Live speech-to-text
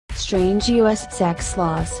strange U.S. sex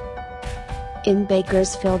laws. In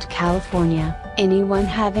Bakersfield, California, anyone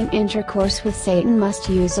having intercourse with Satan must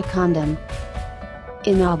use a condom.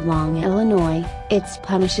 In Oblong, Illinois, it's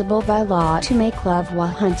punishable by law to make love while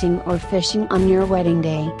hunting or fishing on your wedding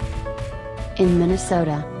day. In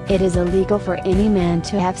Minnesota, it is illegal for any man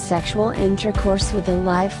to have sexual intercourse with a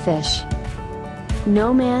live fish.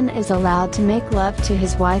 No man is allowed to make love to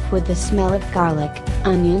his wife with the smell of garlic,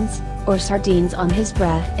 onions, or sardines on his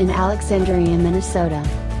breath in Alexandria, Minnesota.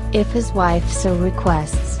 If his wife so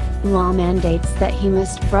requests, law mandates that he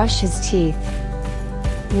must brush his teeth.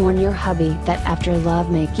 Warn your hubby that after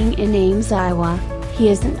lovemaking in Ames, Iowa, he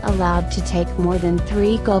isn't allowed to take more than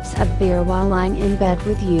 3 gulps of beer while lying in bed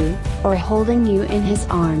with you, or holding you in his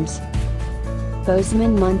arms.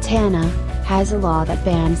 Bozeman, Montana, has a law that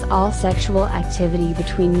bans all sexual activity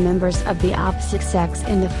between members of the opposite sex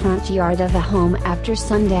in the front yard of a home after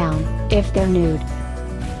sundown, if they're nude.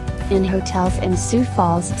 In hotels in Sioux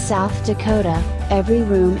Falls, South Dakota, every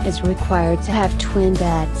room is required to have twin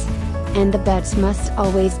beds. And the beds must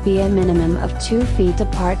always be a minimum of 2 feet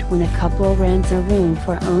apart when a couple rents a room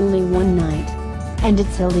for only one night. And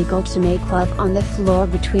it's illegal to make love on the floor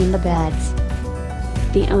between the beds.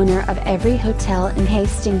 The owner of every hotel in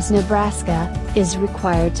Hastings, Nebraska, is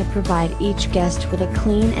required to provide each guest with a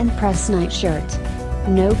clean and pressed nightshirt.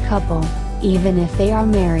 No couple, even if they are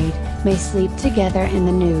married, may sleep together in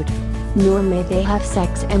the nude. Nor may they have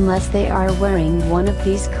sex unless they are wearing one of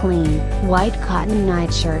these clean, white cotton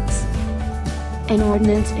nightshirts. An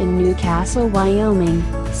ordinance in Newcastle, Wyoming,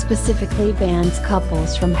 specifically bans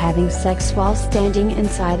couples from having sex while standing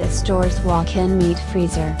inside a store's walk-in meat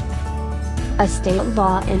freezer. A state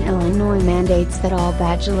law in Illinois mandates that all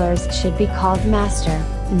bachelors should be called Master,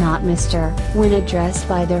 not Mr., when addressed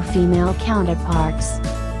by their female counterparts.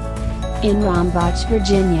 In Rombach,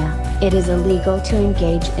 Virginia, it is illegal to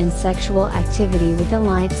engage in sexual activity with the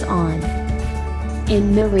lights on.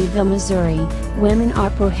 In Millreville, Missouri, women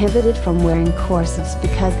are prohibited from wearing corsets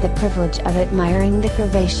because the privilege of admiring the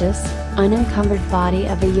curvaceous, unencumbered body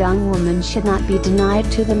of a young woman should not be denied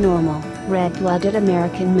to the normal, red-blooded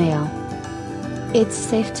American male. It's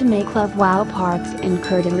safe to make love while parked in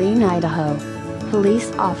Coeur d'Alene, Idaho.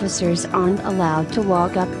 Police officers aren't allowed to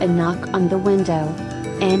walk up and knock on the window.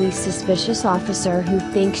 Any suspicious officer who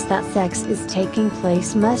thinks that sex is taking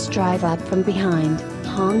place must drive up from behind,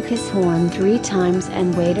 honk his horn 3 times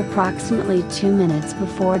and wait approximately 2 minutes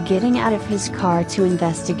before getting out of his car to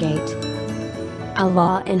investigate. A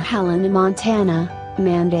law in Helena, Montana,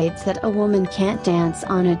 mandates that a woman can't dance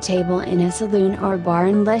on a table in a saloon or bar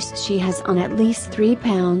unless she has on at least 3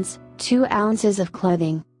 pounds, 2 ounces of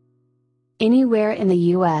clothing. Anywhere in the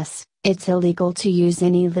U.S., it's illegal to use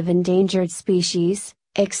any live endangered species,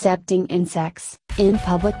 excepting insects, in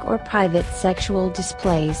public or private sexual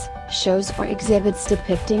displays, shows or exhibits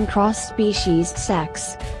depicting cross-species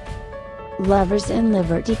sex. Lovers in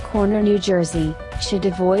Liberty Corner, New Jersey, should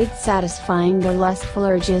avoid satisfying their lustful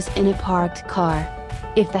urges in a parked car.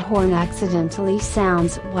 If the horn accidentally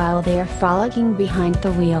sounds while they are frolicking behind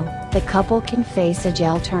the wheel, the couple can face a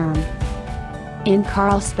jail term. In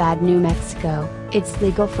Carlsbad, New Mexico, it's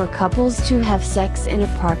legal for couples to have sex in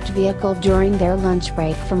a parked vehicle during their lunch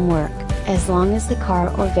break from work, as long as the car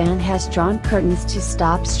or van has drawn curtains to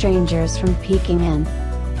stop strangers from peeking in.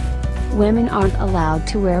 Women aren't allowed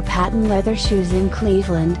to wear patent leather shoes in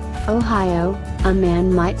Cleveland, Ohio. A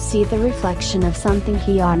man might see the reflection of something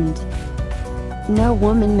he oughtn't. No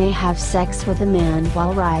woman may have sex with a man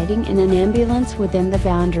while riding in an ambulance within the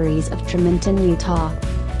boundaries of Tremonton, Utah.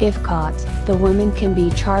 If caught, the woman can be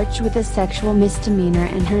charged with a sexual misdemeanor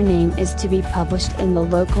and her name is to be published in the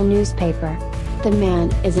local newspaper. The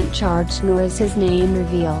man isn't charged nor is his name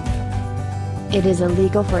revealed. It is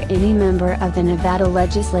illegal for any member of the Nevada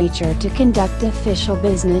legislature to conduct official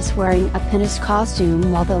business wearing a penis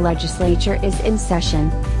costume while the legislature is in session.